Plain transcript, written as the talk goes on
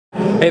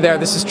Hey there,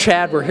 this is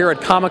Chad. We're here at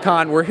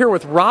Comic-Con. We're here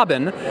with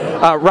Robin.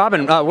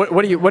 Robin,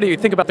 what do you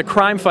think about the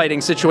crime fighting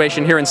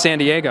situation here in San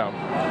Diego?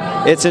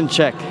 It's in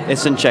check.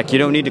 It's in check. You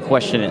don't need to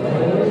question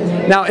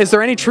it. Now, is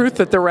there any truth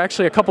that there were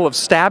actually a couple of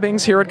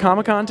stabbings here at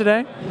Comic-Con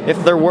today?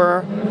 If there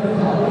were,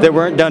 they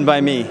weren't done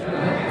by me.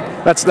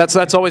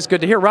 That's always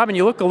good to hear. Robin,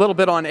 you look a little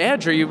bit on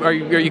edge. Are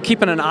you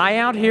keeping an eye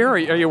out here? Are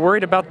you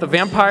worried about the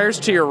vampires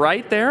to your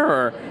right there,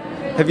 or?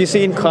 Have you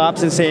seen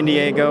cops in San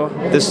Diego?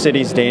 This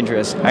city's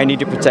dangerous. I need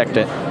to protect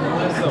it.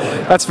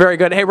 That's very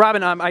good. Hey,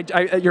 Robin,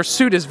 your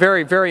suit is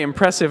very, very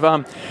impressive.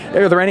 Are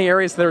there any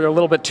areas that are a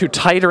little bit too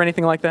tight or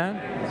anything like that?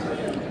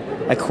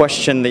 I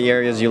question the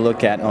areas you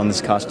look at on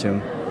this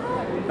costume.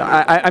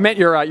 I meant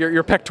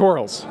your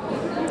pectorals.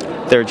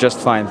 They're just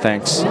fine,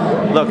 thanks.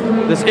 Look,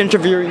 this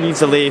interviewer needs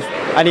to leave.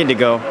 I need to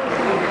go.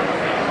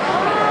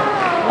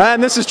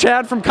 And this is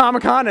Chad from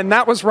Comic-Con, and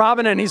that was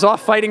Robin, and he's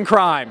off fighting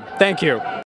crime. Thank you.